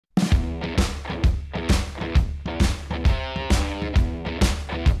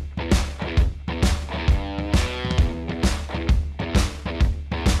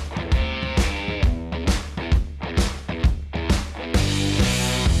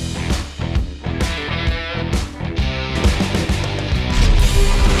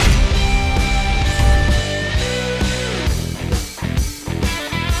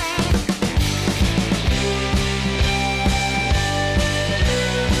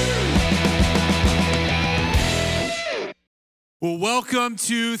Well, welcome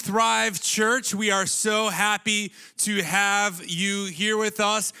to Thrive Church. We are so happy to have you here with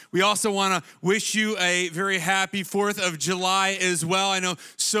us. We also want to wish you a very happy 4th of July as well. I know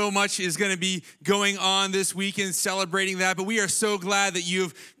so much is going to be going on this weekend celebrating that, but we are so glad that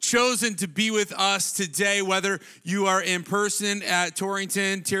you've chosen to be with us today, whether you are in person at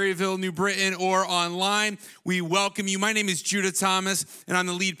Torrington, Terryville, New Britain, or online. We welcome you. My name is Judah Thomas, and I'm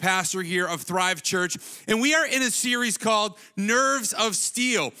the lead pastor here of Thrive Church. And we are in a series called Nerves of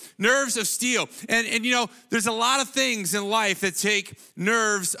Steel. Nerves of Steel. And you know, there's a lot of things in life that take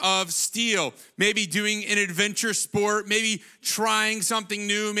nerves of steel. Maybe doing an adventure sport, maybe trying something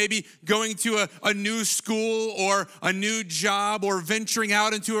new, maybe going to a new school or a new job, or venturing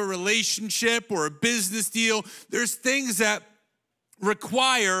out into a relationship or a business deal. There's things that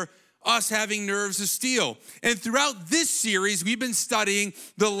require us having nerves of steel. And throughout this series, we've been studying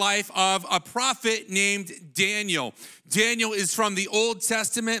the life of a prophet named Daniel. Daniel is from the Old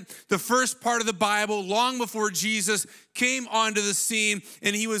Testament, the first part of the Bible, long before Jesus came onto the scene,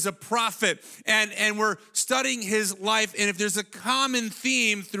 and he was a prophet. And we're studying his life, and if there's a common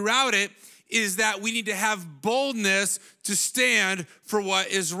theme throughout it, is that we need to have boldness to stand for what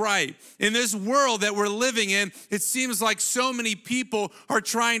is right. In this world that we're living in, it seems like so many people are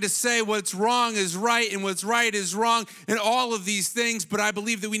trying to say what's wrong is right and what's right is wrong and all of these things, but I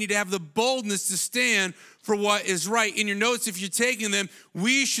believe that we need to have the boldness to stand for what is right. In your notes, if you're taking them,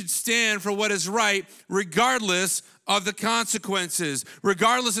 we should stand for what is right regardless of the consequences.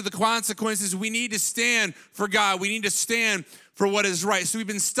 Regardless of the consequences, we need to stand for God. We need to stand for what is right. So we've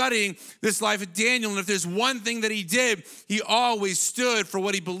been studying this life of Daniel, and if there's one thing that he did, he always stood for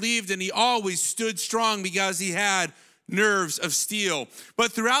what he believed, and he always stood strong because he had nerves of steel.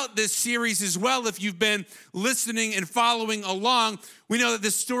 But throughout this series as well, if you've been listening and following along, we know that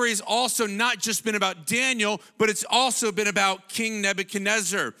this story has also not just been about Daniel, but it's also been about King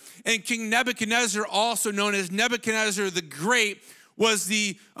Nebuchadnezzar. And King Nebuchadnezzar, also known as Nebuchadnezzar the Great, was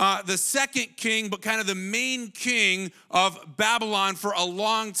the second king, but kind of the main king of Babylon for a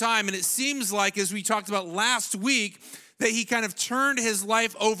long time. And it seems like, as we talked about last week, that he kind of turned his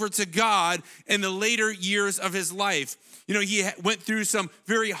life over to God in the later years of his life. You know, he went through some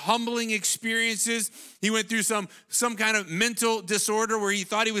very humbling experiences. He went through some kind of mental disorder where he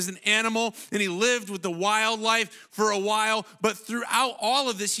thought he was an animal, and he lived with the wildlife for a while. But throughout all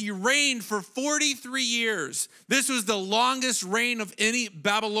of this, he reigned for 43 years. This was the longest reign of any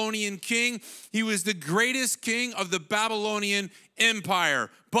Babylonian king. He was the greatest king of the Babylonian Empire.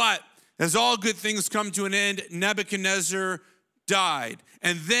 But as all good things come to an end, Nebuchadnezzar died.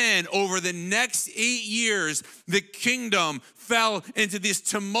 And then over the next 8 years, the kingdom fell into these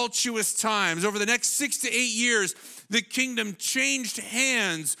tumultuous times. Over the next 6 to 8 years, the kingdom changed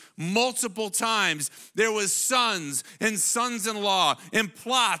hands multiple times. There was sons and sons-in-law and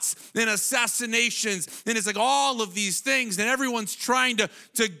plots and assassinations. And it's like all of these things, and everyone's trying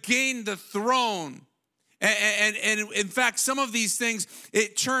to gain the throne. And in fact, some of these things,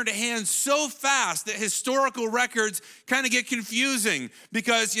 it turned hands so fast that historical records kind of get confusing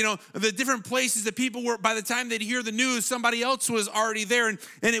because, you know, the different places that people were, by the time they'd hear the news, somebody else was already there, and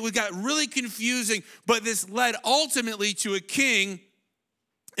it got really confusing. But this led ultimately to a king,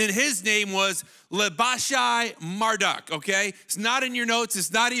 and his name was Marduk, okay? It's not in your notes.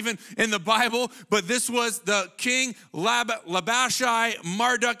 It's not even in the Bible, but this was the king,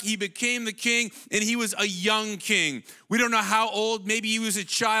 Marduk. He became the king, and he was a young king. We don't know how old. Maybe he was a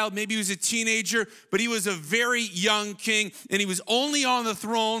child. Maybe he was a teenager, but he was a very young king, and he was only on the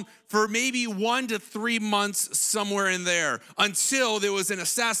throne for maybe 1 to 3 months, somewhere in there, until there was an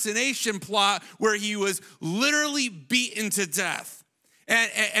assassination plot where he was literally beaten to death.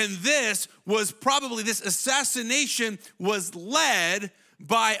 And this assassination was led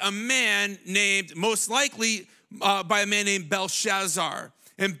by a man named, most likely by a man named Belshazzar.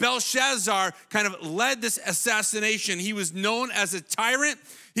 And Belshazzar kind of led this assassination. He was known as a tyrant.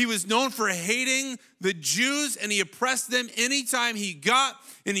 He was known for hating the Jews, and he oppressed them anytime he got.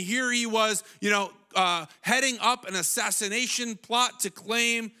 And here he was, heading up an assassination plot to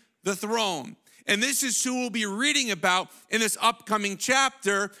claim the throne. And this is who we'll be reading about in this upcoming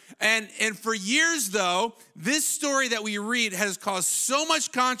chapter. And for years, though, this story that we read has caused so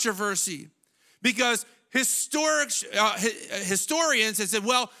much controversy because historians have said,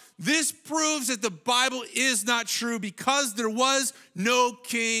 well, this proves that the Bible is not true because there was no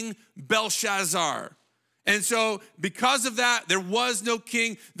King Belshazzar. And so because of that, there was no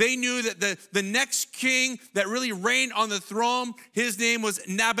king. They knew that the next king that really reigned on the throne, his name was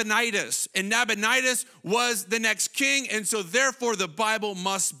Nabonidus. And Nabonidus was the next king. And so therefore the Bible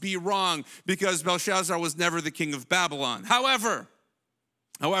must be wrong because Belshazzar was never the king of Babylon. However,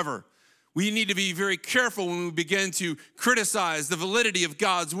 we need to be very careful when we begin to criticize the validity of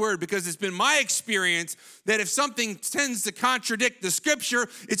God's word, because it's been my experience that if something tends to contradict the scripture,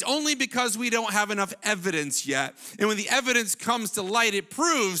 it's only because we don't have enough evidence yet. And when the evidence comes to light, it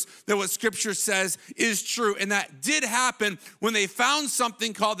proves that what scripture says is true. And that did happen when they found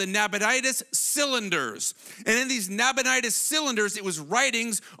something called the Nabonidus cylinders. And in these Nabonidus cylinders, it was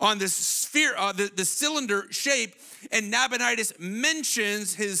writings on this sphere, the cylinder shape. And Nabonidus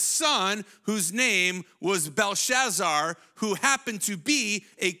mentions his son, whose name was Belshazzar, who happened to be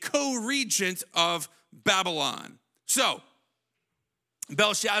a co-regent of Babylon. So,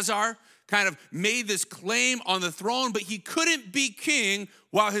 Belshazzar kind of made this claim on the throne, but he couldn't be king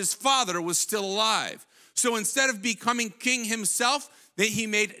while his father was still alive. So instead of becoming king himself, he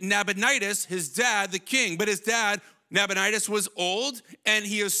made Nabonidus, his dad, the king. But his dad, Nabonidus, was old, and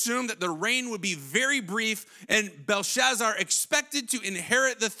he assumed that the reign would be very brief, and Belshazzar expected to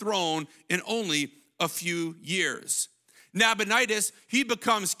inherit the throne in only a few years. Nabonidus, he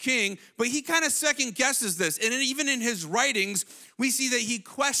becomes king, but he kind of second guesses this. And even in his writings, we see that he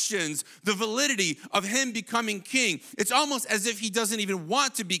questions the validity of him becoming king. It's almost as if he doesn't even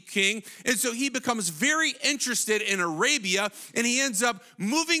want to be king. And so he becomes very interested in Arabia, and he ends up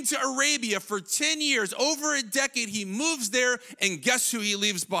moving to Arabia for 10 years. Over a decade, he moves there, and guess who he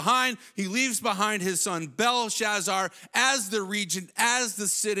leaves behind? He leaves behind his son Belshazzar as the regent, as the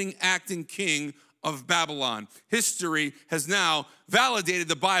sitting, acting king of Babylon. History has now validated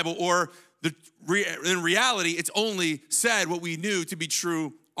the Bible, or in reality, it's only said what we knew to be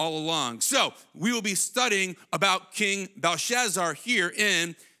true all along. So we will be studying about King Belshazzar here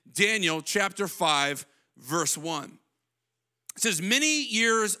in Daniel chapter 5, verse 1. It says, many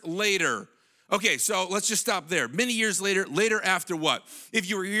years later. Okay, so let's just stop there. Many years later, later after what? If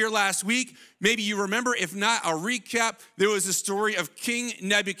you were here last week, maybe you remember. If not, I'll recap. There was a story of King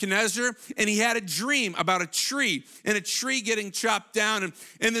Nebuchadnezzar, and he had a dream about a tree, and a tree getting chopped down.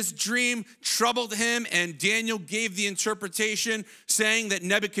 And this dream troubled him, and Daniel gave the interpretation saying that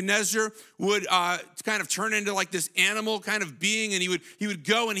Nebuchadnezzar would kind of turn into like this animal kind of being, and he would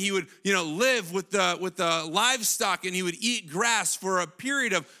go and he would live with the livestock, and he would eat grass for a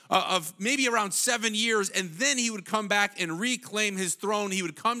period of maybe around 7 years, and then he would come back and reclaim his throne. He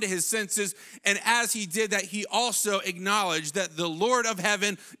would come to his senses, and as he did that, he also acknowledged that the Lord of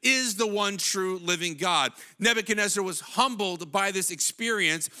heaven is the one true living God. Nebuchadnezzar was humbled by this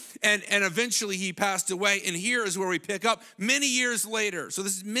experience, and eventually he passed away, and here is where we pick up many years later. So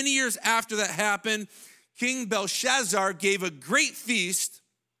this is many years after that happened. King Belshazzar gave a great feast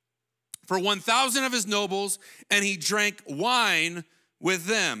for 1,000 of his nobles, and he drank wine with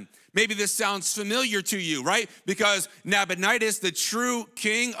them. Maybe this sounds familiar to you, right? Because Nabonidus, the true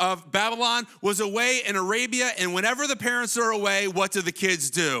king of Babylon, was away in Arabia, and whenever the parents are away, what do the kids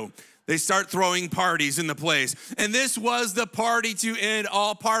do? They start throwing parties in the place. And this was the party to end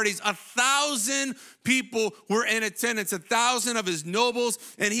all parties. 1,000 people were in attendance, 1,000 of his nobles,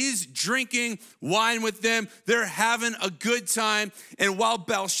 and he's drinking wine with them. They're having a good time. And while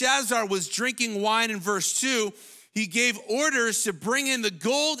Belshazzar was drinking wine in verse 2, he gave orders to bring in the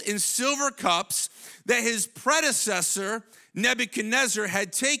gold and silver cups that his predecessor, Nebuchadnezzar,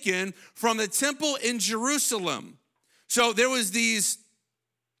 had taken from the temple in Jerusalem. So there was these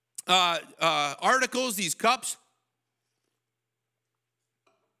articles, these cups,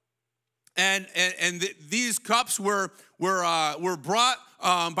 and these cups were brought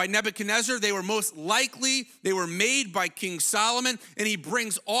by Nebuchadnezzar. They were most likely, they were made by King Solomon, and he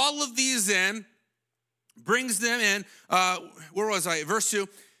brings all of these in, brings them in, where was I? Verse 2,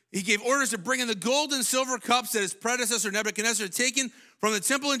 he gave orders to bring in the gold and silver cups that his predecessor Nebuchadnezzar had taken from the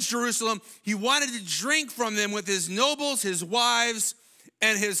temple in Jerusalem. He wanted to drink from them with his nobles, his wives,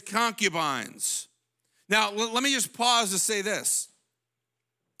 and his concubines. Now, let me just pause to say this.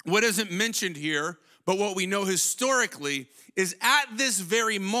 What isn't mentioned here, but what we know historically, is at this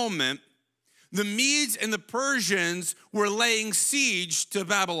very moment, the Medes and the Persians were laying siege to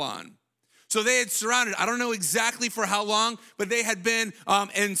Babylon. So they had surrounded, I don't know exactly for how long, but they had been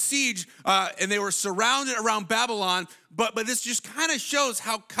in siege, and they were surrounded around Babylon. But this just kind of shows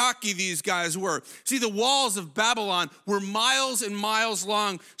how cocky these guys were. See, the walls of Babylon were miles and miles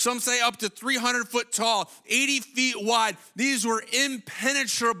long. Some say up to 300 foot tall, 80 feet wide. These were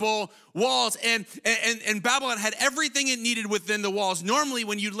impenetrable walls, and Babylon had everything it needed within the walls. Normally,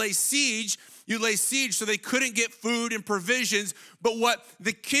 when you lay siege, you lay siege, so they couldn't get food and provisions. But what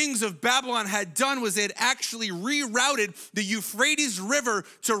the kings of Babylon had done was they had actually rerouted the Euphrates River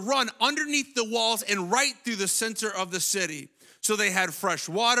to run underneath the walls and right through the center of the city. So they had fresh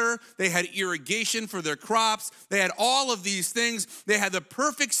water, they had irrigation for their crops, they had all of these things. They had the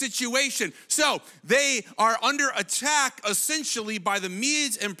perfect situation. So they are under attack essentially by the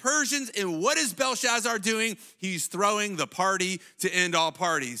Medes and Persians. And what is Belshazzar doing? He's throwing the party to end all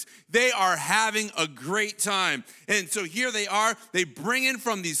parties. They are having a great time. And so here they are. They bring in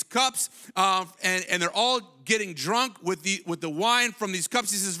from these cups and they're all getting drunk with the wine from these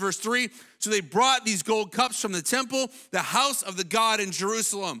cups. He says, verse 3, so they brought these gold cups from the temple, the house of the God in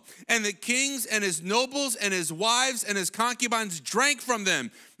Jerusalem. And the kings and his nobles and his wives and his concubines drank from them.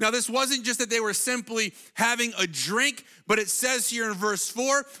 Now, this wasn't just that they were simply having a drink, but it says here in verse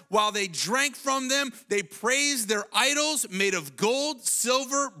 4, while they drank from them, they praised their idols made of gold,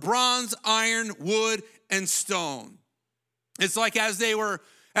 silver, bronze, iron, wood, and stone. It's like as they were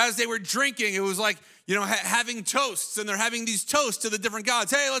drinking, it was like, having toasts, and they're having these toasts to the different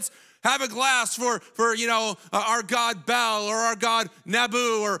gods. Hey, let's have a glass for our God Bel or our God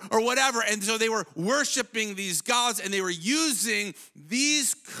Nabu or whatever. And so they were worshiping these gods, and they were using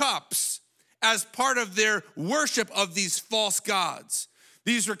these cups as part of their worship of these false gods.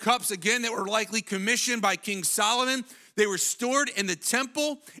 These were cups, again, that were likely commissioned by King Solomon. They were stored in the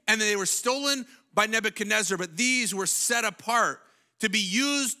temple, and they were stolen by Nebuchadnezzar, but these were set apart to be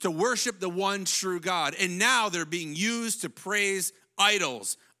used to worship the one true God. And now they're being used to praise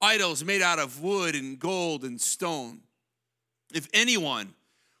idols made out of wood and gold and stone. If anyone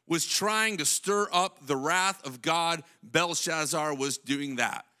was trying to stir up the wrath of God, Belshazzar was doing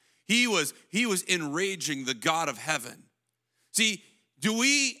that. He was enraging the God of heaven. See, do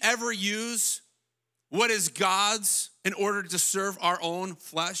we ever use what is God's in order to serve our own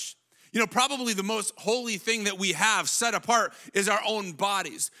flesh? Probably the most holy thing that we have set apart is our own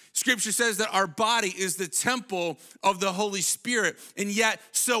bodies. Scripture says that our body is the temple of the Holy Spirit. And yet,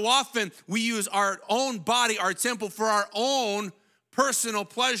 so often we use our own body, our temple, for our own personal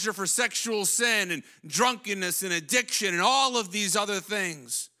pleasure, for sexual sin and drunkenness and addiction and all of these other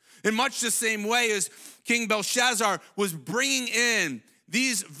things. In much the same way as King Belshazzar was bringing in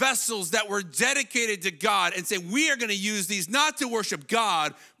these vessels that were dedicated to God and say, we are going to use these not to worship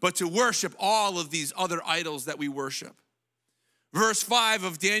God, but to worship all of these other idols that we worship. Verse 5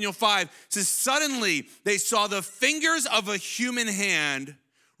 of Daniel 5 says, suddenly they saw the fingers of a human hand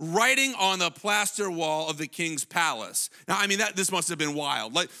writing on the plaster wall of the king's palace. Now, this must have been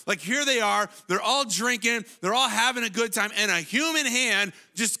wild. Like here they are, they're all drinking, they're all having a good time, and a human hand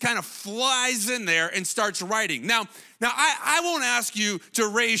just kind of flies in there and starts writing. Now I won't ask you to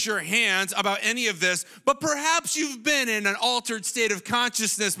raise your hands about any of this, but perhaps you've been in an altered state of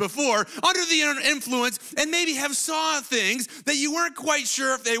consciousness before, under the influence, and maybe have saw things that you weren't quite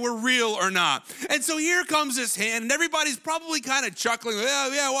sure if they were real or not. And so here comes this hand, and everybody's probably kind of chuckling,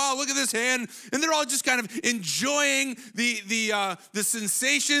 yeah, wow, look at this hand. And they're all just kind of enjoying the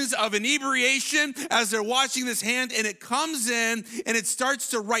sensations of inebriation as they're watching this hand, and it comes in, and it starts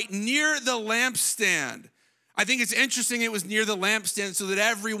to write near the lampstand. I think it's interesting it was near the lampstand so that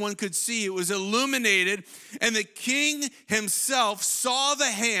everyone could see. It was illuminated, and the king himself saw the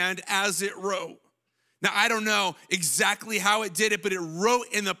hand as it wrote. Now, I don't know exactly how it did it, but it wrote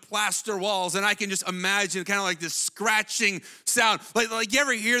in the plaster walls, and I can just imagine kind of like this scratching sound. Like you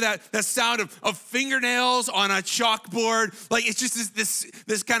ever hear that sound of fingernails on a chalkboard? Like it's just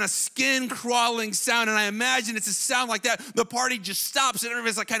this kind of skin-crawling sound, and I imagine it's a sound like that. The party just stops, and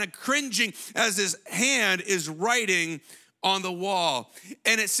everybody's like kind of cringing as his hand is writing on the wall.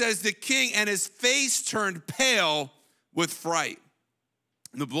 And it says the king and his face turned pale with fright.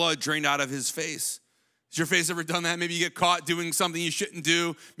 The blood drained out of his face. Has your face ever done that? Maybe you get caught doing something you shouldn't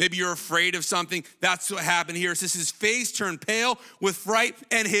do. Maybe you're afraid of something. That's what happened here. It says his face turned pale with fright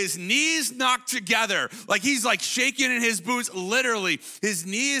and his knees knocked together. Like he's like shaking in his boots, literally. His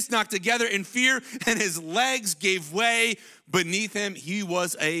knees knocked together in fear and his legs gave way beneath him. He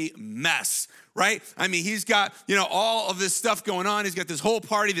was a mess, right? He's got, all of this stuff going on. He's got this whole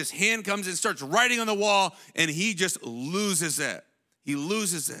party. This hand comes and starts writing on the wall and he just loses it. He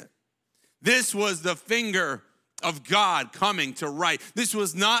loses it. This was the finger of God coming to write. This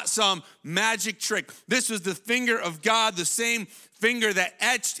was not some magic trick. This was the finger of God, the same finger that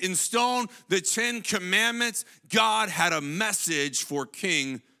etched in stone the 10 commandments. God had a message for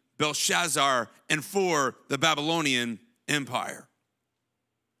King Belshazzar and for the Babylonian Empire.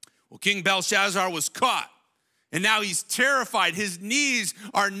 Well, King Belshazzar was caught, and now he's terrified. His knees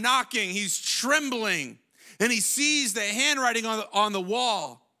are knocking. He's trembling, and he sees the handwriting on the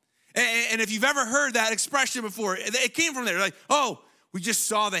wall. And if you've ever heard that expression before, it came from there. Like, oh, we just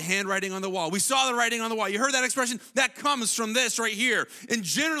saw the handwriting on the wall. We saw the writing on the wall. You heard that expression? That comes from this right here. And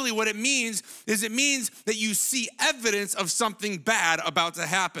generally what it means is it means that you see evidence of something bad about to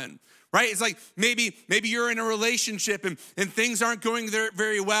happen. Right? It's like maybe you're in a relationship and things aren't going there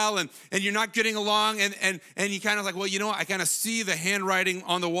very well and you're not getting along and you kind of like, well, you know what? I kind of see the handwriting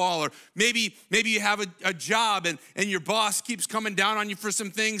on the wall. Or maybe you have a job and your boss keeps coming down on you for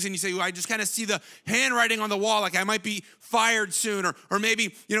some things and you say, well, I just kind of see the handwriting on the wall, like I might be fired soon. Or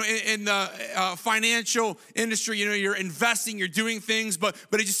maybe, in the financial industry, you're investing, you're doing things, but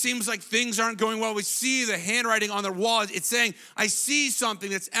it just seems like things aren't going well. We see the handwriting on the wall. It's saying, I see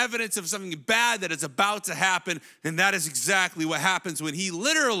something that's evidence of something bad that is about to happen, and that is exactly what happens when he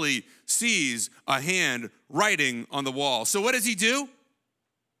literally sees a hand writing on the wall. So what does he do?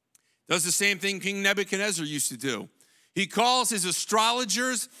 Does the same thing King Nebuchadnezzar used to do. He calls his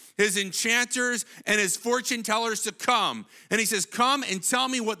astrologers, his enchanters, and his fortune tellers to come. And he says, come and tell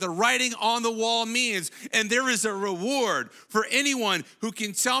me what the writing on the wall means. And there is a reward for anyone who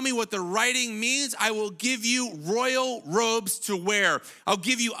can tell me what the writing means. I will give you royal robes to wear. I'll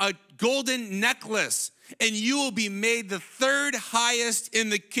give you a golden necklace, and you will be made the third highest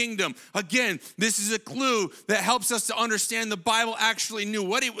in the kingdom. Again, this is a clue that helps us to understand the Bible actually knew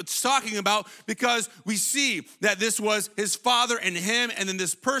what it was talking about, because we see that this was his father and him, and then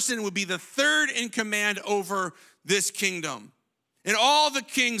this person would be the third in command over this kingdom. And all the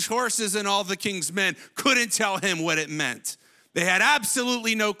king's horses and all the king's men couldn't tell him what it meant. They had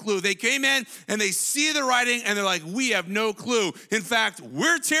absolutely no clue. They came in and they see the writing and they're like, we have no clue. In fact,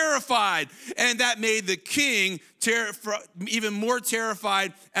 we're terrified. And that made the king even more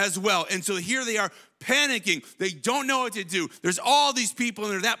terrified as well. And so here they are panicking. They don't know what to do. There's all these people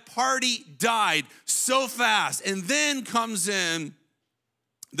in there. That party died so fast. And then comes in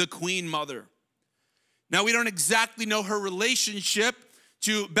the queen mother. Now, we don't exactly know her relationship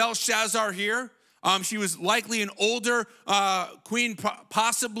to Belshazzar here. She was likely an older queen,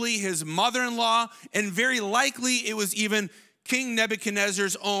 possibly his mother-in-law, and very likely it was even King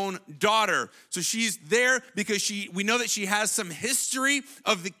Nebuchadnezzar's own daughter. So she's there because we know that she has some history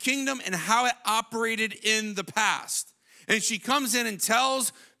of the kingdom and how it operated in the past. And she comes in and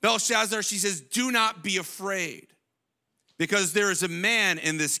tells Belshazzar, she says, do not be afraid, because there is a man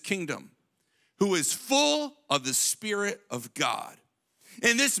in this kingdom who is full of the Spirit of God.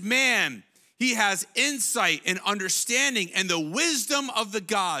 And this man, he has insight and understanding and the wisdom of the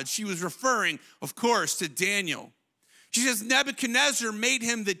gods. She was referring, of course, to Daniel. She says Nebuchadnezzar made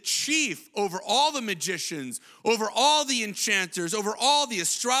him the chief over all the magicians, over all the enchanters, over all the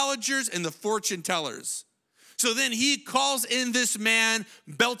astrologers and the fortune tellers. So then he calls in this man,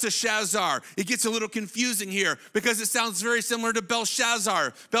 Belteshazzar. It gets a little confusing here because it sounds very similar to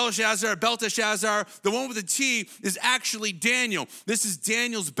Belshazzar. Belteshazzar, the one with the T is actually Daniel. This is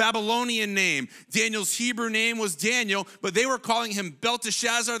Daniel's Babylonian name. Daniel's Hebrew name was Daniel, but they were calling him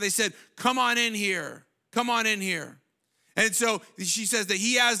Belteshazzar. They said, come on in here. Come on in here. And so she says that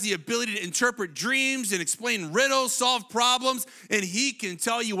he has the ability to interpret dreams and explain riddles, solve problems, and he can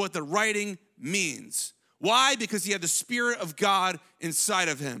tell you what the writing means. Why? Because he had the Spirit of God inside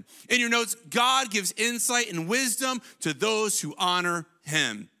of him. In your notes, God gives insight and wisdom to those who honor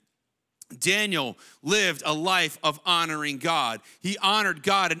him. Daniel lived a life of honoring God. He honored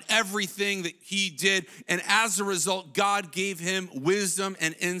God in everything that he did, and as a result, God gave him wisdom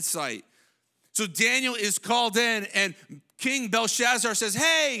and insight. So Daniel is called in, and King Belshazzar says,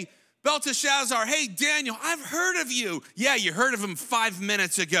 hey, Belteshazzar, hey, Daniel, I've heard of you. Yeah, you heard of him 5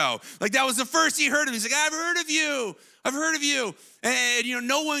 minutes ago. Like that was the first he heard of him. He's like, I've heard of you. I've heard of you. And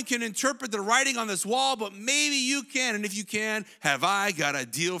no one can interpret the writing on this wall, but maybe you can. And if you can, have I got a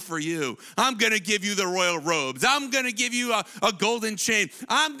deal for you. I'm going to give you the royal robes. I'm going to give you a golden chain.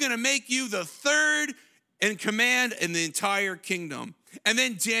 I'm going to make you the third in command in the entire kingdom. And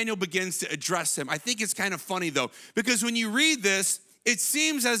then Daniel begins to address him. I think it's kind of funny though, because when you read this, it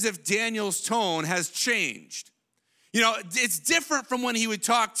seems as if Daniel's tone has changed. It's different from when he would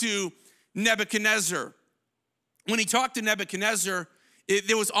talk to Nebuchadnezzar. When he talked to Nebuchadnezzar,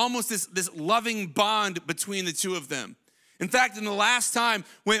 there was almost this loving bond between the two of them. In fact, in the last time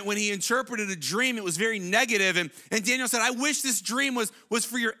when he interpreted a dream, it was very negative. And Daniel said, I wish this dream was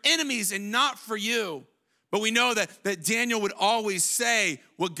for your enemies and not for you. But we know that Daniel would always say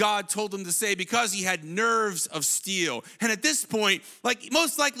what God told him to say because he had nerves of steel. And at this point,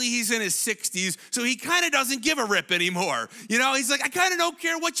 most likely he's in his 60s, so he kind of doesn't give a rip anymore. He's like, I kind of don't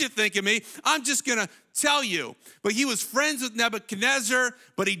care what you think of me. I'm just going to tell you. But he was friends with Nebuchadnezzar,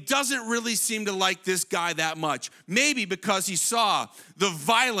 but he doesn't really seem to like this guy that much. Maybe because he saw the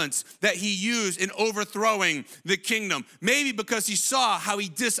violence that he used in overthrowing the kingdom. Maybe because he saw how he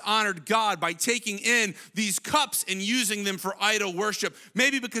dishonored God by taking in these cups and using them for idol worship.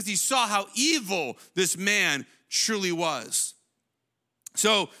 Maybe because he saw how evil this man truly was.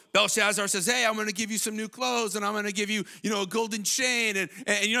 So Belshazzar says, hey, I'm going to give you some new clothes, and I'm going to give you, a golden chain. And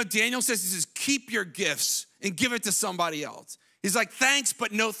Daniel says, he says, keep your gifts and give it to somebody else. He's like, thanks,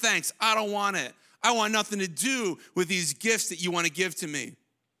 but no thanks. I don't want it. I want nothing to do with these gifts that you want to give to me.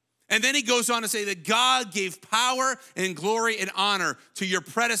 And then he goes on to say that God gave power and glory and honor to your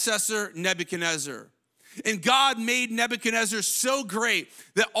predecessor, Nebuchadnezzar. And God made Nebuchadnezzar so great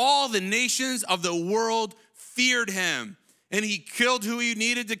that all the nations of the world feared him. And he killed who he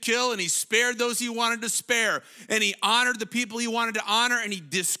needed to kill, and he spared those he wanted to spare. And he honored the people he wanted to honor, and he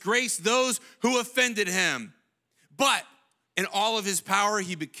disgraced those who offended him. But in all of his power,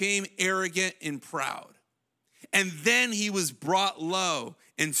 he became arrogant and proud. And then he was brought low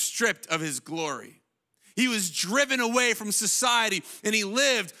and stripped of his glory. He was driven away from society, and he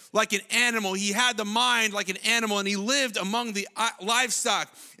lived like an animal. He had the mind like an animal, and he lived among the livestock,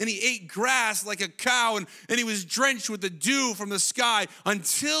 and he ate grass like a cow, and he was drenched with the dew from the sky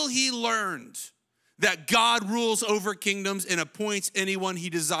until he learned that God rules over kingdoms and appoints anyone he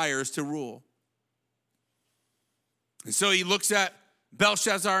desires to rule. And so he looks at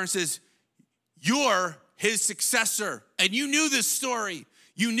Belshazzar and says, you're his successor, and you knew this story.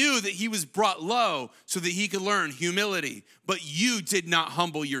 You knew that he was brought low so that he could learn humility, but you did not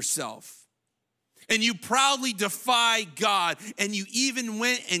humble yourself. And you proudly defy God, and you even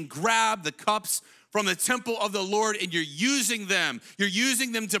went and grabbed the cups from the temple of the Lord, and you're using them. You're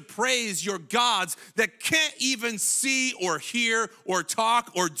using them to praise your gods that can't even see or hear or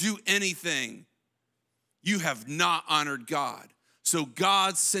talk or do anything. You have not honored God. So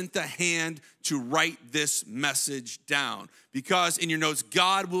God sent a hand to write this message down, because in your notes,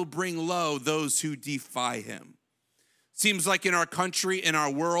 God will bring low those who defy him. Seems like in our country, in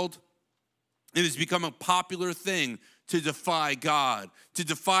our world, it has become a popular thing to defy God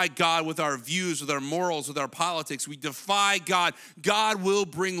with our views, with our morals, with our politics. We defy God. God will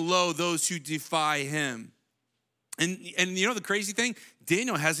bring low those who defy him. And the crazy thing,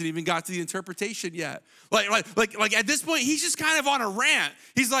 Daniel hasn't even got to the interpretation yet. Like at this point, he's just kind of on a rant.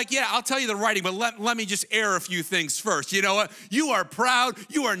 He's like, yeah, I'll tell you the writing, but let me just air a few things first. You know what? You are proud.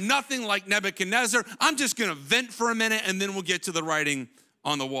 You are nothing like Nebuchadnezzar. I'm just going to vent for a minute, and then we'll get to the writing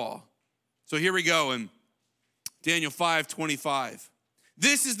on the wall. So here we go in Daniel 5:25.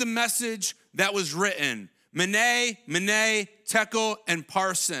 This is the message that was written. Mene, Mene, Tekel, and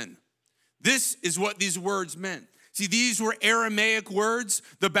Parsin. This is what these words meant. See, these were Aramaic words.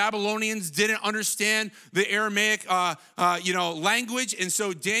 The Babylonians didn't understand the Aramaic, language. And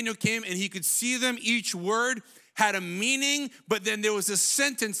so Daniel came and he could see them. Each word had a meaning, but then there was a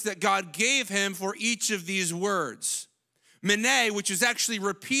sentence that God gave him for each of these words. Mene, which is actually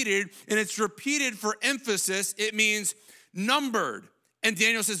repeated, and it's repeated for emphasis. It means numbered. And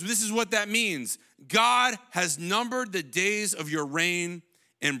Daniel says, this is what that means. God has numbered the days of your reign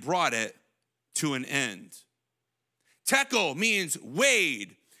and brought it to an end. Tekel means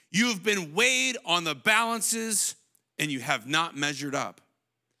weighed. You have been weighed on the balances and you have not measured up.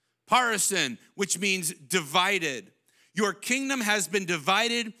 Parsin, which means divided. Your kingdom has been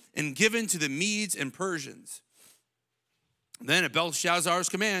divided and given to the Medes and Persians. Then at Belshazzar's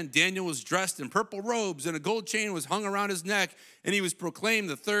command, Daniel was dressed in purple robes and a gold chain was hung around his neck, and he was proclaimed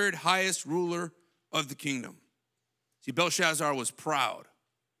the third highest ruler of the kingdom. See, Belshazzar was proud.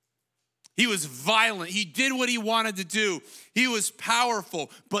 He was violent. He did what he wanted to do. He was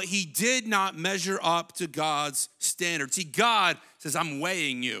powerful, but he did not measure up to God's standards. See, God says, I'm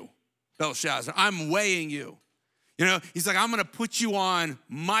weighing you, Belshazzar. I'm weighing you. He's like, I'm going to put you on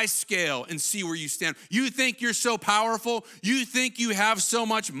my scale and see where you stand. You think you're so powerful? You think you have so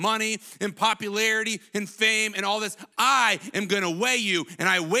much money and popularity and fame and all this? I am going to weigh you, and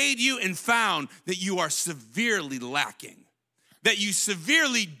I weighed you and found that you are severely lacking. That you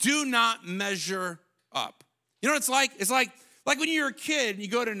severely do not measure up. You know what it's like? It's like when you're a kid and you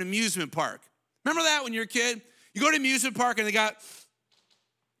go to an amusement park. Remember that when you're a kid? You go to an amusement park and they got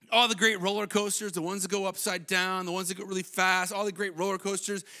all the great roller coasters, the ones that go upside down, the ones that go really fast, all the great roller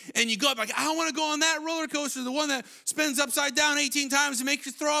coasters. And you go up like, I want to go on that roller coaster, the one that spins upside down 18 times and makes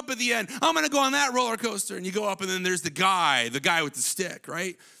you throw up at the end. I'm going to go on that roller coaster. And you go up, and then there's the guy with the stick,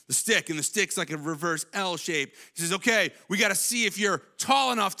 right? the stick, and the stick's like a reverse L shape. He says, okay, we got to see if you're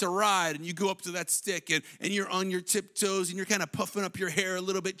tall enough to ride. And you go up to that stick, and you're on your tiptoes, and you're kind of puffing up your hair a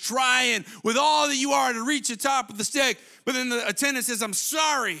little bit, trying with all that you are to reach the top of the stick. But then the attendant says, I'm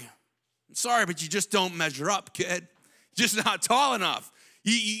sorry, but you just don't measure up, kid. Just not tall enough.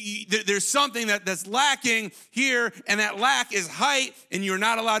 There's something that's lacking here, and that lack is height, and you're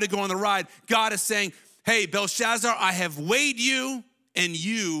not allowed to go on the ride. God is saying, hey, Belshazzar, I have weighed you, and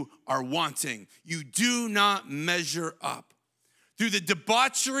you are wanting. You do not measure up. Through the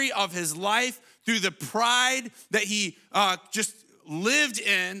debauchery of his life, through the pride that he just lived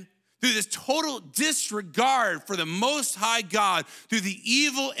in, through this total disregard for the Most High God, through the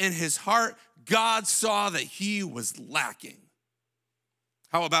evil in his heart, God saw that he was lacking.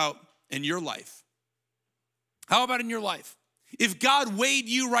 How about in your life? How about in your life? If God weighed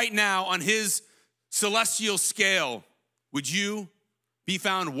you right now on his celestial scale, would you be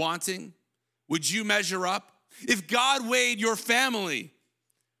found wanting? Would you measure up? If God weighed your family,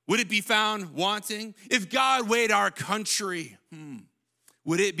 would it be found wanting? If God weighed our country,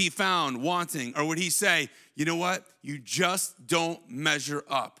 would it be found wanting? Or would he say, you know what? You just don't measure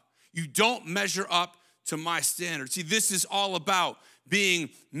up. You don't measure up to my standards. See, this is all about being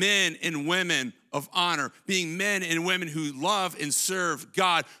men and women of honor, being men and women who love and serve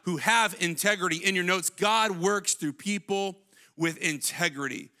God, who have integrity. In your notes, God works through people with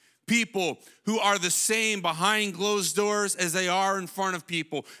integrity. People who are the same behind closed doors as they are in front of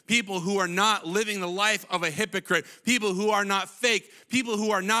people. People who are not living the life of a hypocrite. People who are not fake. People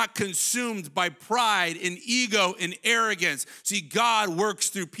who are not consumed by pride and ego and arrogance. See, God works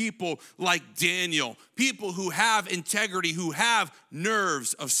through people like Daniel. People who have integrity, who have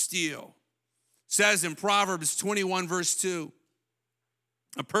nerves of steel. It says in Proverbs 21 verse 2,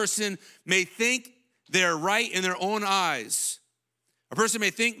 a person may think they're right in their own eyes. A person may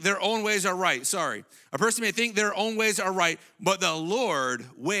think their own ways are right. A person may think their own ways are right, but the Lord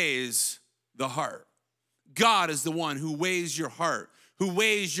weighs the heart. God is the one who weighs your heart, who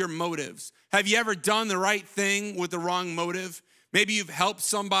weighs your motives. Have you ever done the right thing with the wrong motive? Maybe you've helped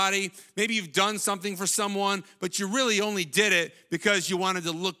somebody. Maybe you've done something for someone, but you really only did it because you wanted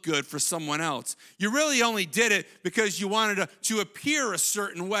to look good for someone else. You really only did it because you wanted to appear a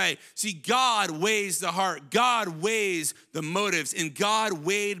certain way. See, God weighs the heart. God weighs the motives. And God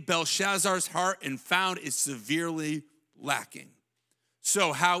weighed Belshazzar's heart and found it severely lacking.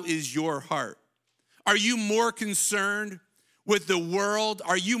 So how is your heart? Are you more concerned with the world?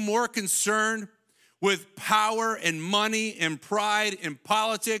 Are you more concerned with power and money and pride and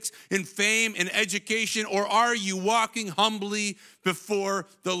politics and fame and education? Or are you walking humbly before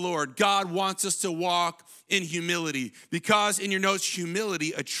the Lord? God wants us to walk in humility because, in your notes,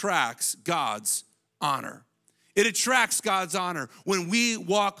 humility attracts God's honor. It attracts God's honor when we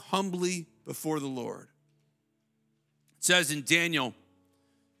walk humbly before the Lord. It says in Daniel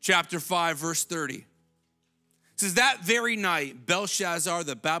chapter 5, verse 30, it says, that very night, Belshazzar,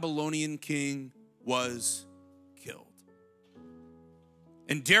 the Babylonian king, was killed.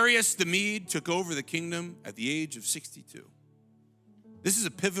 And Darius the Mede took over the kingdom at the age of 62. This is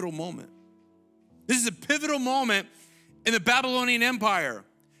a pivotal moment. This is a pivotal moment in the Babylonian Empire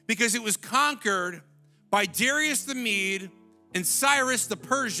because it was conquered by Darius the Mede and Cyrus the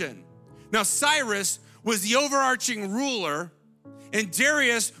Persian. Now, Cyrus was the overarching ruler, and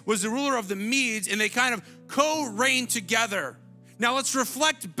Darius was the ruler of the Medes, and they kind of co-reigned together. Now let's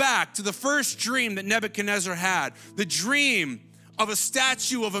reflect back to the first dream that Nebuchadnezzar had, the dream of a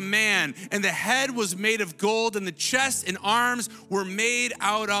statue of a man, and the head was made of gold, and the chest and arms were made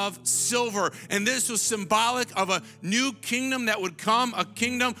out of silver. And this was symbolic of a new kingdom that would come, a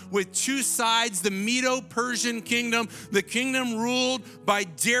kingdom with two sides, the Medo-Persian kingdom, the kingdom ruled by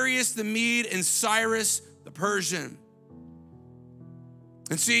Darius the Mede and Cyrus the Persian.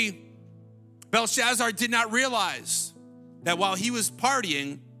 And see, Belshazzar did not realize that while he was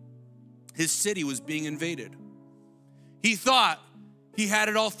partying, his city was being invaded. He thought he had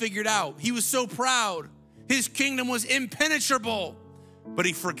it all figured out. He was so proud. His kingdom was impenetrable, but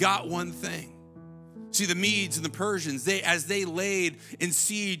he forgot one thing. See, the Medes and the Persians, as they laid in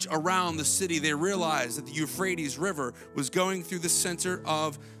siege around the city, they realized that the Euphrates River was going through the center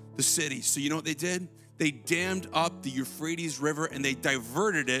of the city. So you know what they did? They dammed up the Euphrates River and they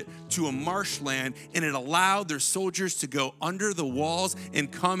diverted it to a marshland, and it allowed their soldiers to go under the walls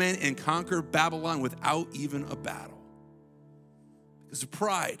and come in and conquer Babylon without even a battle. Because of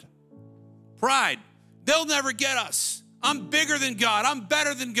pride. Pride. They'll never get us. I'm bigger than God. I'm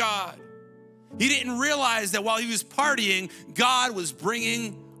better than God. He didn't realize that while he was partying, God was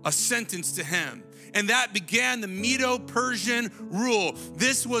bringing a sentence to him. And that began the Medo-Persian rule.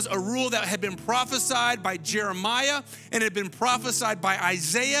 This was a rule that had been prophesied by Jeremiah and had been prophesied by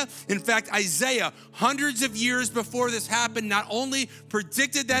Isaiah. In fact, Isaiah, hundreds of years before this happened, not only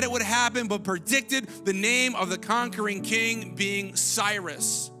predicted that it would happen, but predicted the name of the conquering king being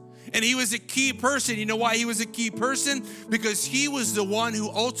Cyrus. And he was a key person. You know why he was a key person? Because he was the one who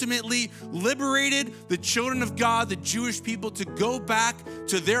ultimately liberated the children of God, the Jewish people, to go back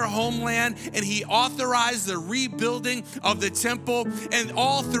to their homeland. And he authorized the rebuilding of the temple. And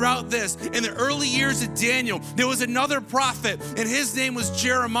all throughout this, in the early years of Daniel, there was another prophet, and his name was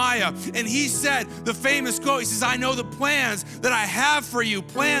Jeremiah. And he said the famous quote, he says, I know the plans that I have for you,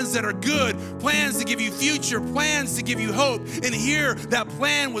 plans that are good, plans to give you future, plans to give you hope. And here, that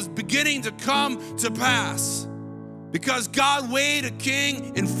plan was beginning to come to pass because God weighed a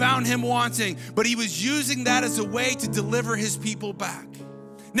king and found him wanting, but he was using that as a way to deliver his people back.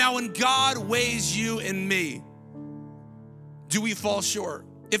 Now, when God weighs you and me, do we fall short?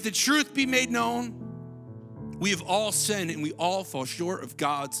 If the truth be made known, we have all sinned and we all fall short of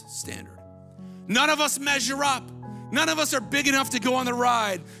God's standard. None of us measure up. None of us are big enough to go on the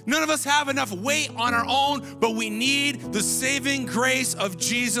ride. None of us have enough weight on our own, but we need the saving grace of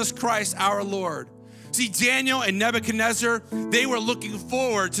Jesus Christ, our Lord. See, Daniel and Nebuchadnezzar, they were looking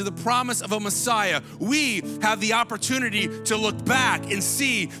forward to the promise of a Messiah. We have the opportunity to look back and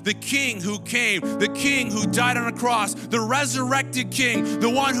see the King who came, the King who died on a cross, the resurrected King, the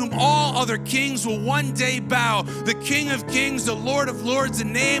one whom all other kings will one day bow, the King of kings, the Lord of lords, the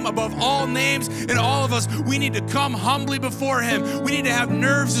name above all names. And all of us, we need to come humbly before him. We need to have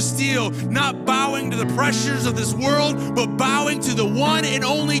nerves of steel, not bowing to the pressures of this world, but bowing to the one and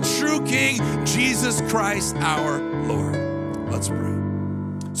only true King, Jesus Christ our Lord. Let's pray.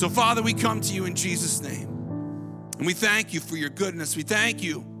 So Father, we come to you in Jesus' name, and we thank you for your goodness. We thank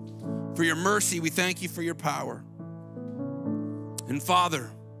you for your mercy. We thank you for your power. And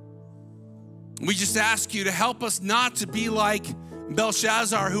Father, we just ask you to help us not to be like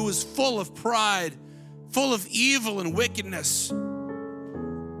Belshazzar, who was full of pride, full of evil and wickedness,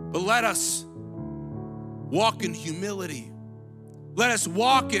 but let us walk in humility. Let us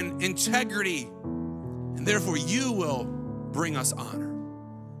walk in integrity. And therefore, you will bring us honor.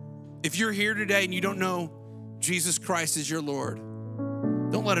 If you're here today and you don't know Jesus Christ as your Lord,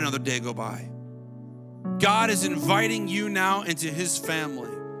 don't let another day go by. God is inviting you now into his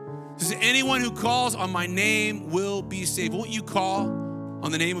family. He says, anyone who calls on my name will be saved. Won't you call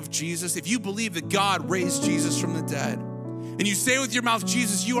on the name of Jesus? If you believe that God raised Jesus from the dead, and you say with your mouth,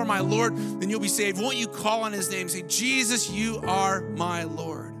 Jesus, you are my Lord, then you'll be saved. Won't you call on his name? Say, Jesus, you are my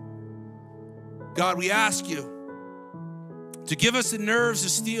Lord. God, we ask you to give us the nerves of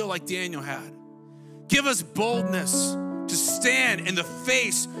steel like Daniel had. Give us boldness to stand in the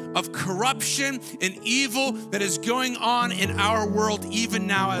face of corruption and evil that is going on in our world even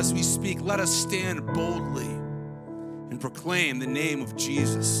now as we speak. Let us stand boldly and proclaim the name of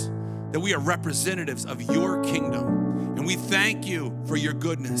Jesus, that we are representatives of your kingdom. And we thank you for your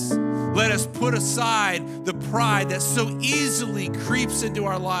goodness. Let us put aside the pride that so easily creeps into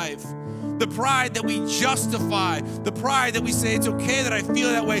our life. The pride that we justify, the pride that we say it's okay that I feel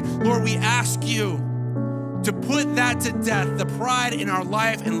that way. Lord, we ask you to put that to death, the pride in our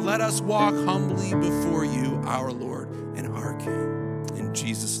life, and let us walk humbly before you, our Lord and our King. In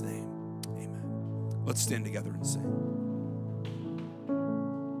Jesus' name, amen. Let's stand together and sing.